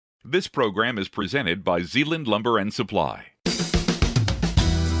This program is presented by Zeeland Lumber and Supply.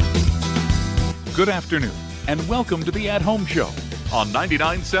 Good afternoon, and welcome to the At Home Show on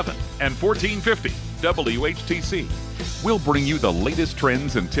 99.7 and 1450 WHTC. We'll bring you the latest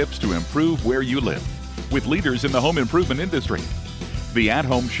trends and tips to improve where you live with leaders in the home improvement industry. The At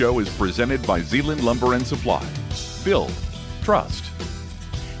Home Show is presented by Zeeland Lumber and Supply. Build, trust.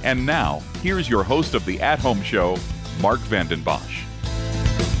 And now, here's your host of the At Home Show, Mark Vandenbosch.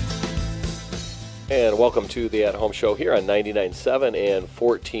 And welcome to the At Home Show here on 99.7 and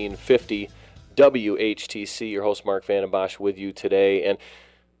 1450 WHTC. Your host, Mark Vandenbosch, with you today. And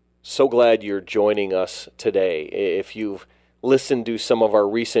so glad you're joining us today. If you've listened to some of our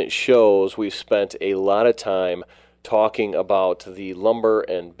recent shows, we've spent a lot of time talking about the lumber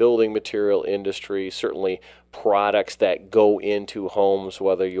and building material industry, certainly products that go into homes,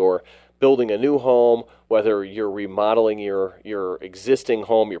 whether you're building a new home, whether you're remodeling your existing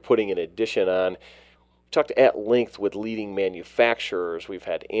home, you're putting an addition on. We talked at length with leading manufacturers. We've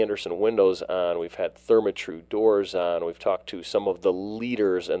had Andersen Windows on. We've had Therma-Tru doors on. We've talked to some of the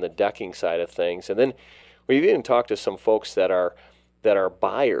leaders in the decking side of things. And then we've even talked to some folks that are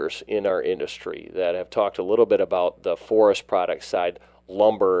buyers in our industry that have talked a little bit about the forest product side.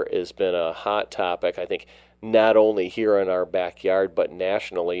 Lumber has been a hot topic, I think, not only here in our backyard, but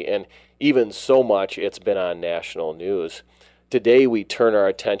nationally, and even so much it's been on national news. Today we turn our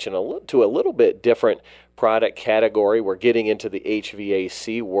attention to a little bit different product category. We're getting into the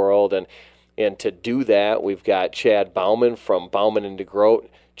HVAC world, and to do that, we've got Chad Baumann from Baumann and DeGroot.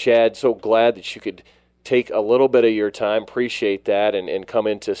 Chad, so glad that you could take a little bit of your time, appreciate that, and come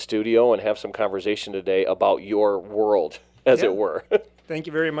into studio and have some conversation today about your world, as it were. Thank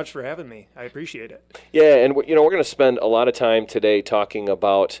you very much for having me. I appreciate it. Yeah, and we're going to spend a lot of time today talking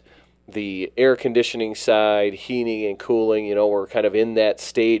about the air conditioning side, heating and cooling. We're kind of in that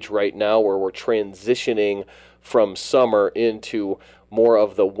stage right now where we're transitioning from summer into more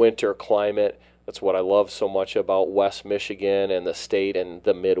of the winter climate. That's what I love so much about West Michigan and the state and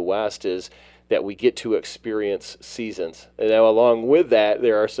the Midwest is that we get to experience seasons. And now along with that,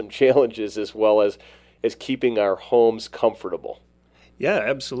 there are some challenges as well as keeping our homes comfortable. Yeah,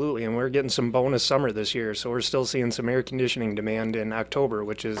 absolutely. And we're getting some bonus summer this year, so we're still seeing some air conditioning demand in October,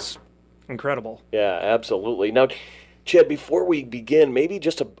 which is incredible. Yeah, absolutely. Now, Chad, before we begin, maybe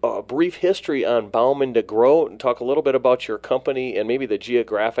just a brief history on Baumann DeGroot and talk a little bit about your company and maybe the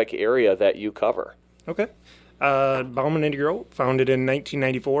geographic area that you cover. Okay. Baumann and DeGroot, founded in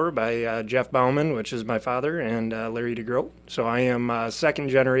 1994 by Jeff Baumann, which is my father, and Larry DeGroot. So I am second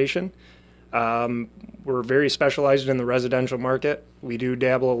generation. We're very specialized in the residential market. We do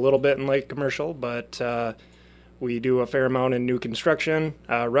dabble a little bit in light commercial, but we do a fair amount in new construction,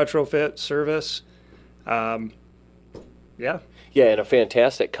 retrofit, service. Yeah, and a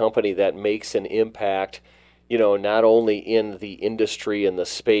fantastic company that makes an impact, not only in the industry and the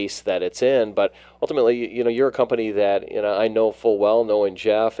space that it's in, but ultimately, you're a company that, I know full well, knowing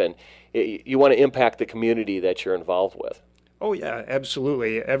Jeff, and you want to impact the community that you're involved with. Oh yeah,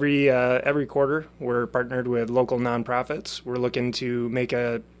 absolutely. Every quarter, we're partnered with local nonprofits. We're looking to make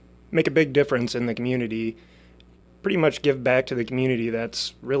a big difference in the community. Pretty much give back to the community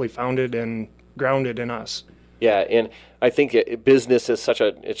that's really founded and grounded in us. Yeah, and I think business is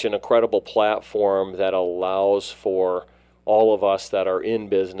it's an incredible platform that allows for all of us that are in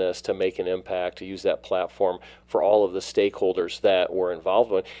business to make an impact, to use that platform for all of the stakeholders that we're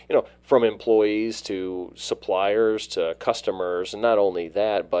involved with, from employees to suppliers to customers, and not only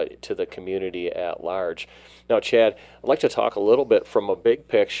that, but to the community at large. Now, Chad, I'd like to talk a little bit from a big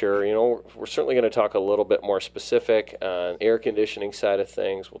picture. We're certainly going to talk a little bit more specific on air conditioning side of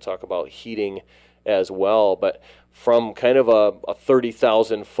things. We'll talk about heating as well, but from kind of a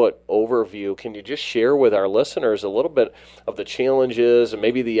 30,000-foot overview, can you just share with our listeners a little bit of the challenges and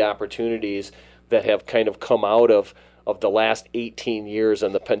maybe the opportunities that have kind of come out of the last 18 years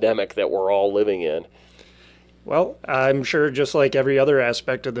and the pandemic that we're all living in? Well, I'm sure just like every other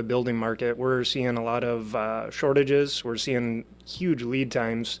aspect of the building market, we're seeing a lot of shortages. We're seeing huge lead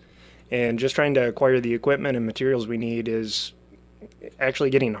times, and just trying to acquire the equipment and materials we need is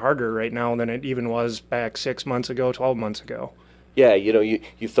actually getting harder right now than it even was back 6 months ago, 12 months ago. Yeah,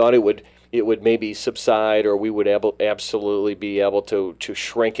 you thought it would maybe subside, or we would absolutely be able to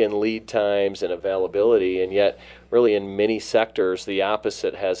shrink in lead times and availability, and yet really in many sectors the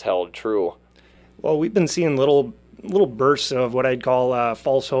opposite has held true. Well, we've been seeing little bursts of what I'd call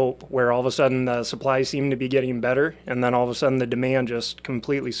false hope, where all of a sudden the supply seemed to be getting better, and then all of a sudden the demand just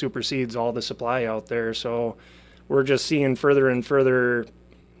completely supersedes all the supply out there. So we're just seeing further and further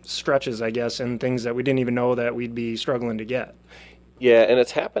stretches, I guess, and things that we didn't even know that we'd be struggling to get. Yeah, and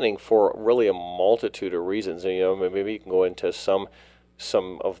it's happening for really a multitude of reasons. And, maybe you can go into some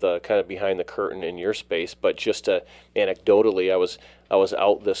of the kind of behind the curtain in your space, but just anecdotally, I was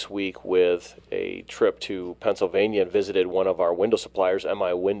out this week with a trip to Pennsylvania and visited one of our window suppliers,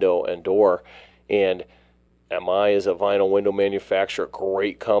 MI Window and Door, and MI is a vinyl window manufacturer,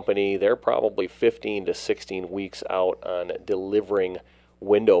 great company. They're probably 15 to 16 weeks out on delivering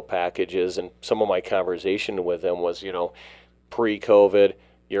window packages, and some of my conversation with them was, pre-COVID,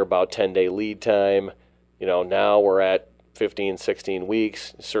 you're about 10-day lead time. Now we're at 15, 16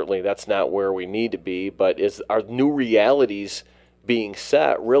 weeks. Certainly that's not where we need to be, but are new realities being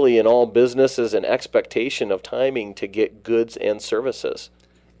set really in all businesses, an expectation of timing to get goods and services?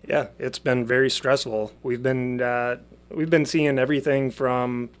 Yeah, it's been very stressful. We've been seeing everything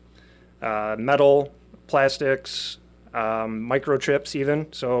from metal, plastics, microchips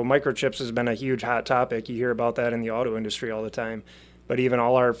even. So microchips has been a huge hot topic. You hear about that in the auto industry all the time. But even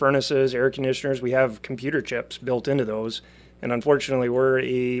all our furnaces, air conditioners, we have computer chips built into those. And unfortunately,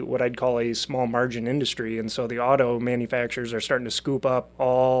 we're what I'd call a small margin industry. And so the auto manufacturers are starting to scoop up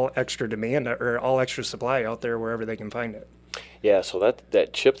all extra demand or all extra supply out there wherever they can find it. Yeah, so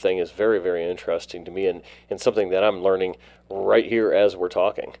that chip thing is very, very interesting to me, and something that I'm learning right here as we're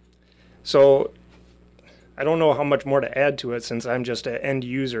talking. So I don't know how much more to add to it since I'm just an end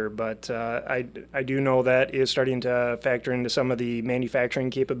user, but I do know that is starting to factor into some of the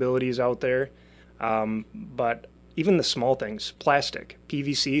manufacturing capabilities out there. But even the small things, plastic,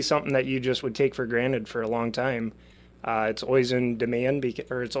 PVC, something that you just would take for granted for a long time, it's always in demand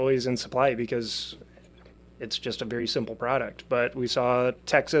or it's always in supply because it's just a very simple product. But we saw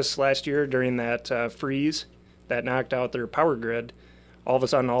Texas last year during that freeze that knocked out their power grid. All of a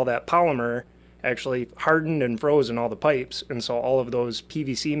sudden, all that polymer actually hardened and froze in all the pipes. And so all of those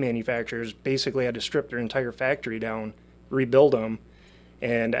PVC manufacturers basically had to strip their entire factory down, rebuild them.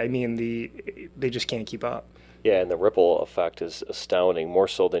 And I mean, they just can't keep up. Yeah, and the ripple effect is astounding, more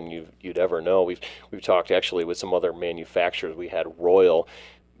so than you'd ever know. We've talked actually with some other manufacturers. We had Royal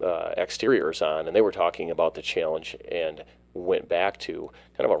exteriors on, and they were talking about the challenge and went back to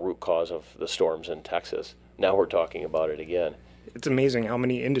kind of a root cause of the storms in Texas. Now we're talking about it again. It's amazing how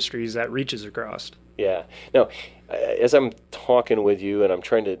many industries that reaches across. Yeah. Now, as I'm talking with you and I'm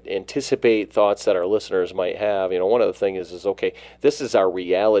trying to anticipate thoughts that our listeners might have, one of the things is okay, this is our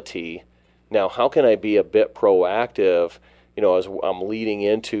reality. Now, how can I be a bit proactive, as I'm leading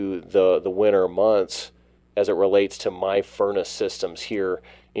into the winter months as it relates to my furnace systems here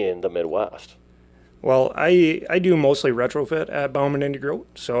in the Midwest? Well, I do mostly retrofit at Baumann and DeGroot,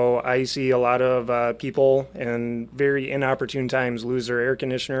 so I see a lot of people in very inopportune times lose their air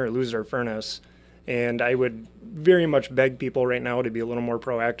conditioner or lose their furnace, and I would very much beg people right now to be a little more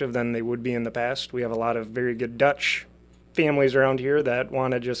proactive than they would be in the past. We have a lot of very good Dutch families around here that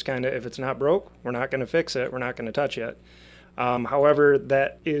want to just kind of, if it's not broke, we're not going to fix it, we're not going to touch it. However,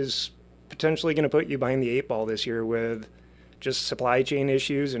 that is potentially going to put you behind the eight ball this year with just supply chain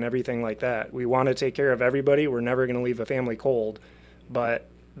issues and everything like that. We want to take care of everybody. We're never going to leave a family cold. But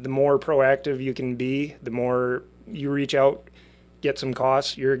the more proactive you can be, the more you reach out, get some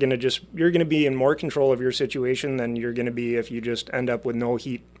costs, you're going to be in more control of your situation than you're going to be if you just end up with no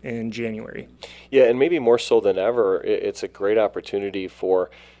heat in January. Yeah, and maybe more so than ever, it's a great opportunity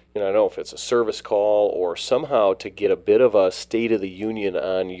for, I don't know if it's a service call or somehow to get a bit of a state of the union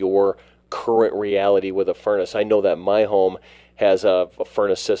on your current reality with a furnace. I know that my home has a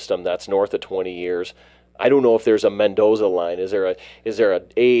furnace system that's north of 20 years. I don't know if there's a Mendoza line. Is there an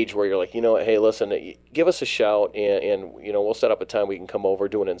age where you're like, hey, listen, give us a shout and we'll set up a time we can come over,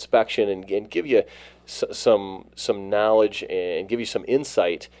 do an inspection and give you some knowledge and give you some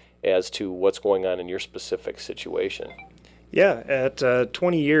insight as to what's going on in your specific situation. Yeah, at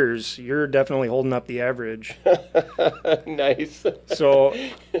 20 years, you're definitely holding up the average. Nice. So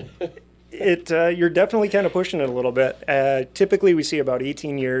you're definitely kind of pushing it a little bit. Typically, we see about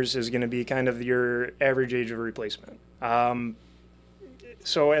 18 years is going to be kind of your average age of replacement.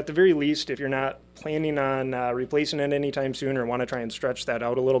 So at the very least, if you're not planning on replacing it anytime soon or want to try and stretch that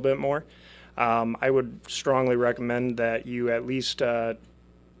out a little bit more, I would strongly recommend that you at least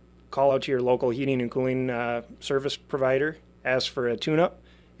call out to your local heating and cooling service provider, ask for a tune-up,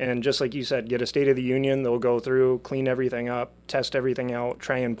 and just like you said, get a State of the Union. They'll go through, clean everything up, test everything out,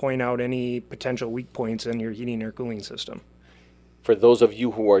 try and point out any potential weak points in your heating or cooling system. For those of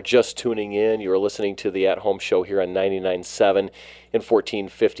you who are just tuning in, you're listening to the At Home Show here on 99.7 and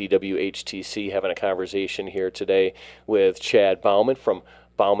 1450 WHTC, having a conversation here today with Chad Baumann from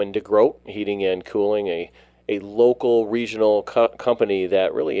Baumann DeGroot Heating and Cooling, a local regional company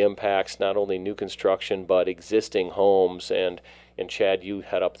that really impacts not only new construction but existing homes. And and Chad, you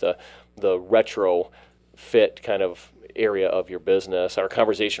head up the retro fit kind of area of your business. Our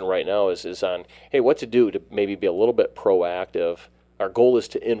conversation right now is on, hey, what to do to maybe be a little bit proactive. Our goal is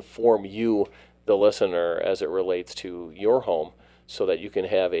to inform you, the listener, as it relates to your home so that you can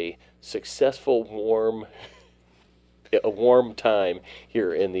have a successful, warm time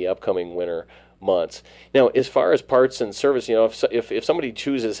here in the upcoming winter months. Now, as far as parts and service, if somebody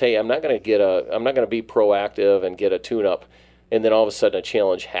chooses, hey, I'm not going to be proactive and get a tune-up, and then all of a sudden a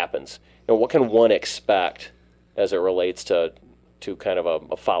challenge happens, what can one expect as it relates to kind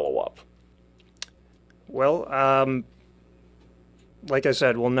of a follow-up? Well, like I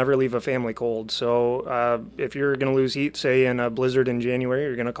said, we'll never leave a family cold. So if you're going to lose heat, say in a blizzard in January,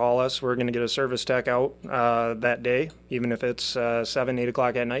 you're going to call us. We're going to get a service tech out that day, even if it's 7, 8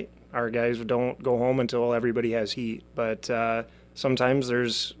 o'clock at night. Our guys don't go home until everybody has heat. But sometimes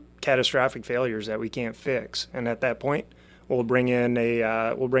there's catastrophic failures that we can't fix. And at that point, we'll bring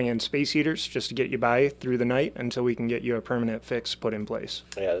in space heaters just to get you by through the night until we can get you a permanent fix put in place.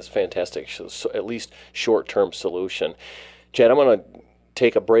 Yeah, that's fantastic. So at least short-term solution. Chad, I'm going to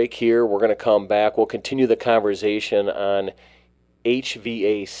take a break here. We're going to come back. We'll continue the conversation on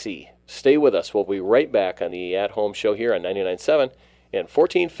HVAC. Stay with us. We'll be right back on the At Home Show here on 99.7 and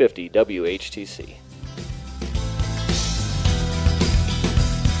 1450 WHTC.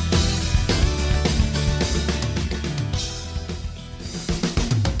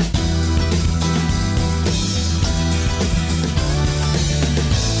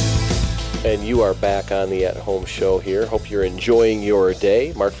 And you are back on the At Home Show here. Hope you're enjoying your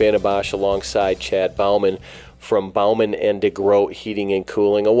day. Mark Van den Bosch alongside Chad Baumann from Baumann and DeGroot Heating and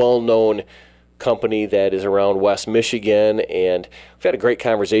Cooling, a well-known company that is around West Michigan. And we've had a great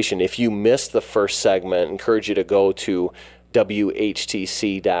conversation. If you missed the first segment, I encourage you to go to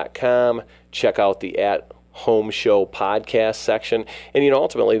WHTC.com, check out the At Home Show podcast section. And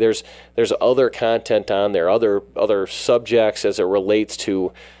ultimately there's other content on there, other subjects as it relates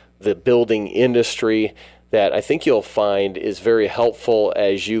to the building industry that I think you'll find is very helpful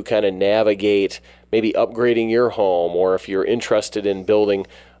as you kind of navigate maybe upgrading your home, or if you're interested in building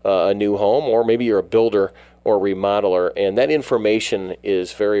a new home, or maybe you're a builder or remodeler, and that information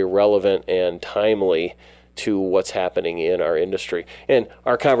is very relevant and timely to what's happening in our industry. And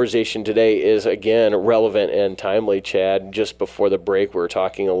our conversation today is, again, relevant and timely, Chad. Just before the break, we were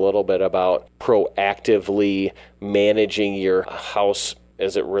talking a little bit about proactively managing your house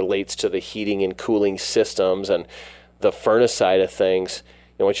as it relates to the heating and cooling systems and the furnace side of things.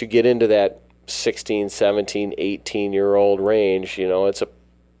 Once you get into that 16, 17, 18-year-old range, it's a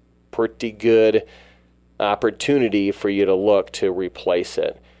pretty good opportunity for you to look to replace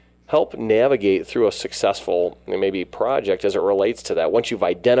it. Help navigate through a successful maybe project as it relates to that. Once you've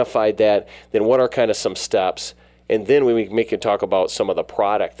identified that, then what are kind of some steps? And then we can talk about some of the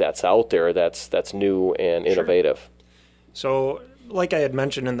product that's out there that's new and innovative. Sure. So, like I had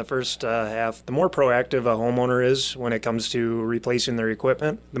mentioned in the first half, the more proactive a homeowner is when it comes to replacing their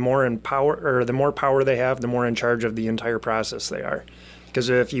equipment, the more power they have, the more in charge of the entire process they are. Because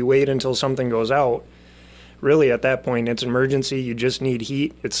if you wait until something goes out, really at that point it's an emergency. You just need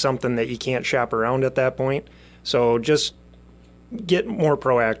heat. It's something that you can't shop around at that point. So just get more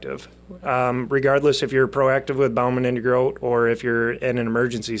proactive. Regardless if you're proactive with Baumann and DeGroot or if you're in an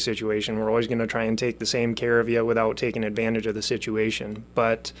emergency situation, we're always going to try and take the same care of you without taking advantage of the situation.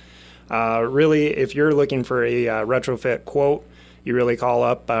 But really, if you're looking for a retrofit quote, you really call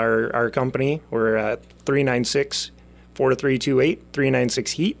up our company. We're at 396-4328,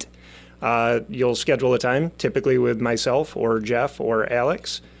 396-HEAT. You'll schedule a time, typically with myself or Jeff or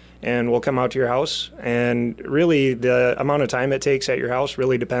Alex, and we'll come out to your house. And really, the amount of time it takes at your house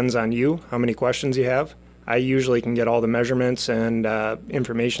really depends on you, how many questions you have. I usually can get all the measurements and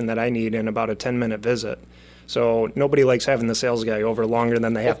information that I need in about a 10-minute visit. So nobody likes having the sales guy over longer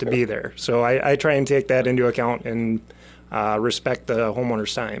than they have to be there. So I try and take that into account and respect the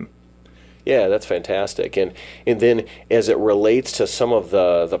homeowner's time. Yeah, that's fantastic. And then as it relates to some of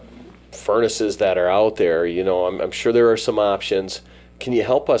the furnaces that are out there, I'm sure there are some options. Can you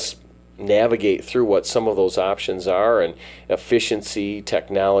help us navigate through what some of those options are, and efficiency,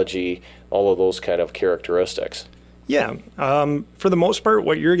 technology, all of those kind of characteristics? Yeah. For the most part,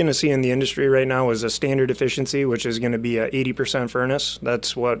 what you're going to see in the industry right now is a standard efficiency, which is going to be a 80% furnace.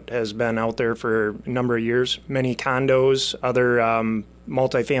 That's what has been out there for a number of years. Many condos, other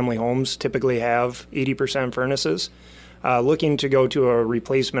multifamily homes typically have 80% furnaces. Looking to go to a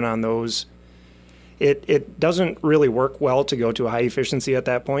replacement on those, it doesn't really work well to go to a high efficiency at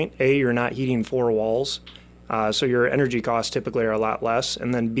that point. You're not heating 4 walls. So your energy costs typically are a lot less.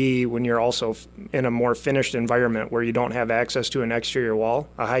 And then B, when you're also in a more finished environment where you don't have access to an exterior wall,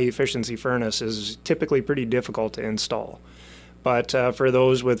 a high efficiency furnace is typically pretty difficult to install. But for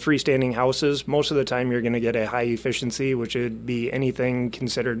those with freestanding houses, most of the time you're going to get a high efficiency, which would be anything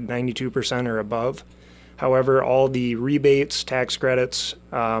considered 92% or above. However, all the rebates, tax credits,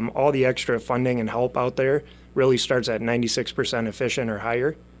 all the extra funding and help out there really starts at 96% efficient or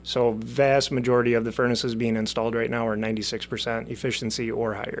higher. So vast majority of the furnaces being installed right now are 96% efficiency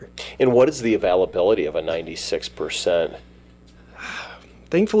or higher. And what is the availability of a 96%?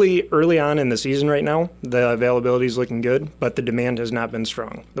 Thankfully, early on in the season right now, the availability is looking good, but the demand has not been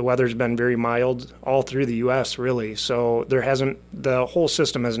strong. The weather's been very mild all through the U.S., really, so the whole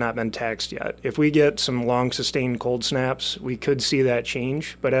system has not been taxed yet. If we get some long, sustained cold snaps, we could see that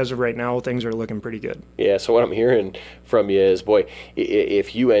change, but as of right now, things are looking pretty good. Yeah, so what I'm hearing from you is, boy,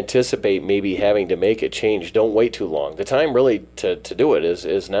 if you anticipate maybe having to make a change, don't wait too long. The time really to do it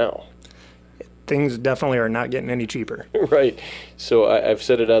is now. Things definitely are not getting any cheaper. Right. So I've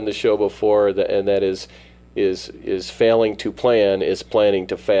said it on the show before, and that is failing to plan is planning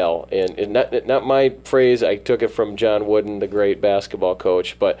to fail. And not my phrase. I took it from John Wooden, the great basketball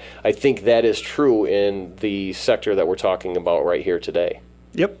coach. But I think that is true in the sector that we're talking about right here today.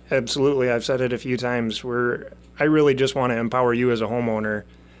 Yep, absolutely. I've said it a few times where I really just want to empower you as a homeowner.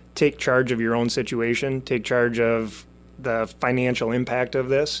 Take charge of your own situation. Take charge of the financial impact of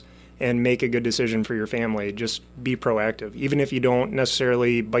this, and make a good decision for your family. Just be proactive. Even if you don't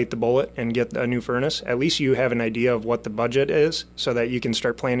necessarily bite the bullet and get a new furnace, at least you have an idea of what the budget is so that you can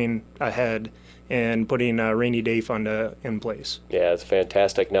start planning ahead and putting a rainy day fund in place. Yeah, it's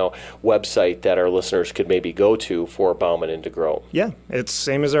fantastic. Now, website that our listeners could maybe go to for Baumann and DeGroot. Yeah, it's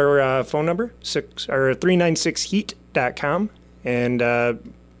same as our phone number, 396heat.com, and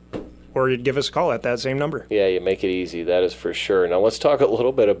or you'd give us a call at that same number. Yeah, you make it easy, that is for sure. Now let's talk a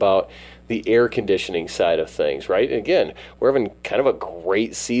little bit about the air conditioning side of things, right? Again, we're having kind of a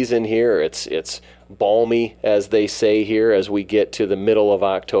great season here. It's balmy, as they say here, as we get to the middle of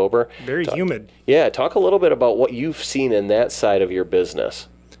October. Very humid. Yeah, talk a little bit about what you've seen in that side of your business.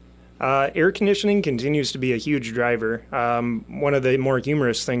 Air conditioning continues to be a huge driver. One of the more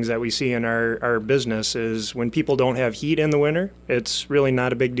humorous things that we see in our business is when people don't have heat in the winter, it's really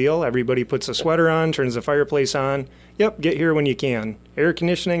not a big deal. Everybody puts a sweater on, turns the fireplace on. Yep, get here when you can. Air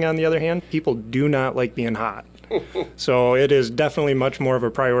conditioning, on the other hand, people do not like being hot. So it is definitely much more of a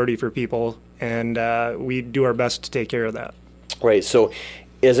priority for people, and we do our best to take care of that. Right, so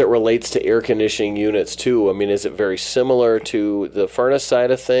as it relates to air conditioning units too, I mean, is it very similar to the furnace side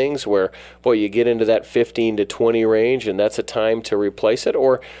of things where, boy, you get into that 15 to 20 range and that's a time to replace it?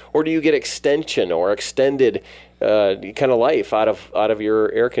 Or do you get extension or extended kind of life out of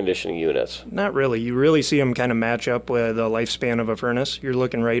your air conditioning units? Not really. You really see them kind of match up with the lifespan of a furnace. You're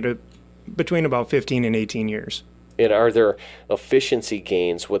looking right at between about 15 and 18 years. And are there efficiency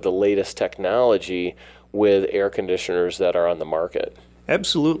gains with the latest technology with air conditioners that are on the market?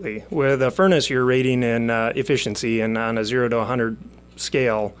 Absolutely. With a furnace, you're rating in efficiency, and on a 0 to 100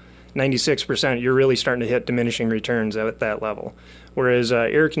 scale, 96%, you're really starting to hit diminishing returns at that level. Whereas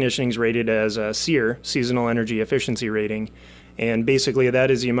air conditioning is rated as a SEER, Seasonal Energy Efficiency Rating, and basically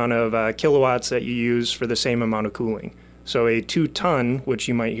that is the amount of kilowatts that you use for the same amount of cooling. So a 2-ton, which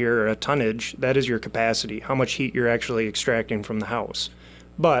you might hear, or a tonnage, that is your capacity, how much heat you're actually extracting from the house.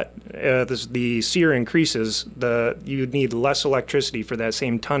 But the SEER increases, you need less electricity for that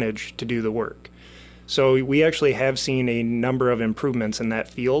same tonnage to do the work. So we actually have seen a number of improvements in that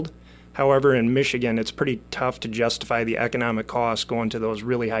field. However, in Michigan, it's pretty tough to justify the economic cost going to those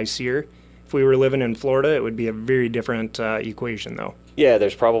really high SEER. If we were living in Florida, it would be a very different equation, though. Yeah,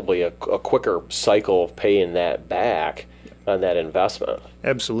 there's probably a quicker cycle of paying that back on that investment.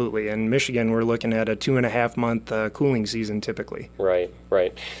 Absolutely. In Michigan, we're looking at a 2.5-month cooling season typically. Right.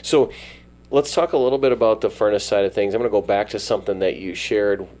 So let's talk a little bit about the furnace side of things. I'm going to go back to something that you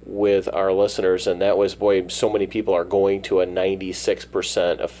shared with our listeners, and that was, boy, so many people are going to a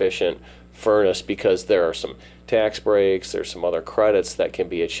 96% efficient furnace because there are some tax breaks, there's some other credits that can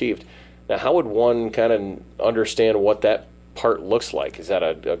be achieved. Now, how would one kind of understand what that part looks like? Is that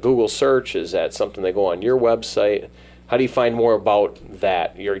a Google search? Is that something they go on your website? How do you find more about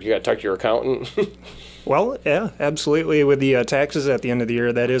that? You got to talk to your accountant? Well, yeah, absolutely. With the taxes at the end of the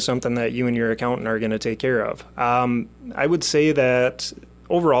year, that is something that you and your accountant are going to take care of. I would say that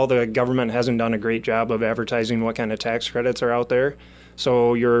overall the government hasn't done a great job of advertising what kind of tax credits are out there.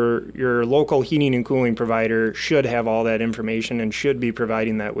 So your local heating and cooling provider should have all that information and should be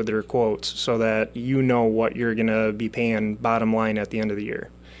providing that with their quotes so that you know what you're going to be paying bottom line at the end of the year.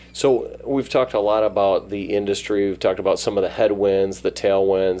 So we've talked a lot about the industry. We've talked about some of the headwinds, the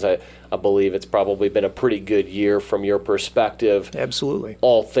tailwinds. I believe it's probably been a pretty good year from your perspective. Absolutely.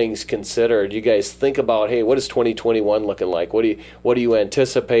 All things considered, you guys think about, hey, what is 2021 looking like? What do you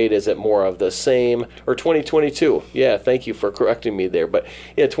anticipate? Is it more of the same? Or 2022? Yeah, thank you for correcting me there. But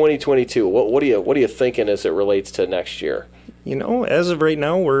yeah, 2022. What are you thinking as it relates to next year? As of right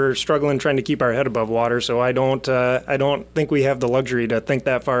now, we're struggling trying to keep our head above water, so I don't think we have the luxury to think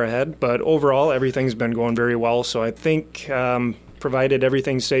that far ahead. But overall, everything's been going very well, so I think provided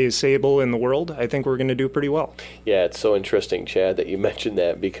everything stays stable in the world, I think we're going to do pretty well. Yeah, it's so interesting, Chad, that you mentioned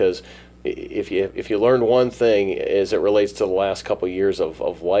that, because if you learn one thing as it relates to the last couple of years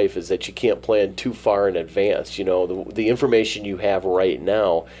of life, is that you can't plan too far in advance. The information you have right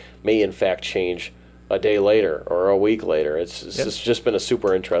now may in fact change a day later or a week later. It's just been a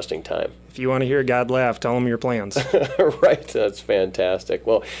super interesting time. If you want to hear God laugh, tell him your plans. Right, that's fantastic.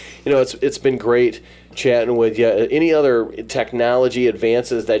 Well, it's been great chatting with you. Any other technology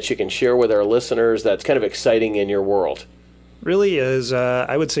advances that you can share with our listeners that's kind of exciting in your world? Really is,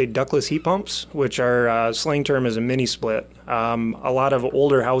 I would say, ductless heat pumps, which our slang term is a mini split. A lot of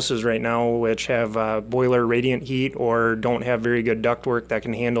older houses right now which have boiler radiant heat or don't have very good ductwork that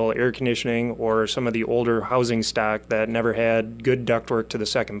can handle air conditioning, or some of the older housing stock that never had good ductwork to the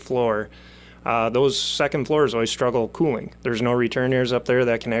second floor. Those second floors always struggle cooling. There's no return airs up there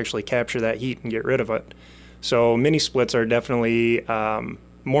that can actually capture that heat and get rid of it. So mini splits are definitely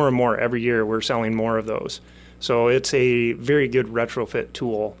more and more every year. We're selling more of those. So it's a very good retrofit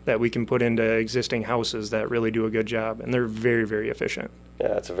tool that we can put into existing houses that really do a good job, and they're very, very efficient.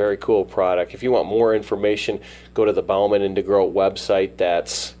 Yeah, it's a very cool product. If you want more information, go to the Baumann and DeGroot website.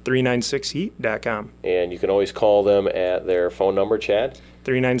 That's 396heat.com. And you can always call them at their phone number, Chad?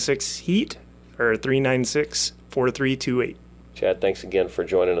 396-HEAT or 396-4328. Chad, thanks again for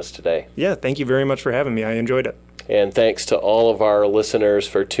joining us today. Yeah, thank you very much for having me. I enjoyed it. And thanks to all of our listeners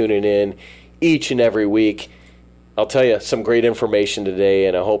for tuning in each and every week. I'll tell you some great information today,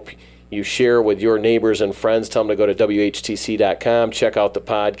 and I hope you share with your neighbors and friends. Tell them to go to WHTC.com, check out the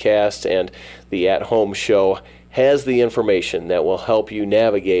podcast, and the At Home Show has the information that will help you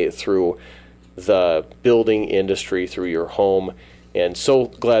navigate through the building industry, through your home. And so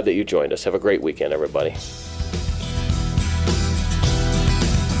glad that you joined us. Have a great weekend, everybody.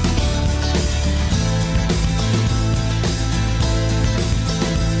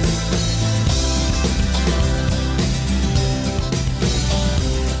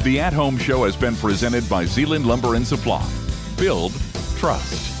 The At Home Show has been presented by Zeeland Lumber and Supply. Build,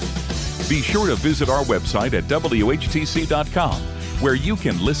 trust. Be sure to visit our website at WHTC.com, where you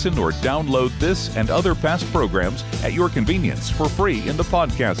can listen or download this and other past programs at your convenience for free in the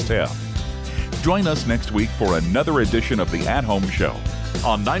podcast tab. Join us next week for another edition of the At Home Show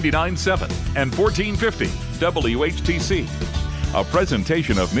on 99.7 and 1450 WHTC, a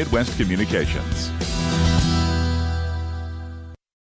presentation of Midwest Communications.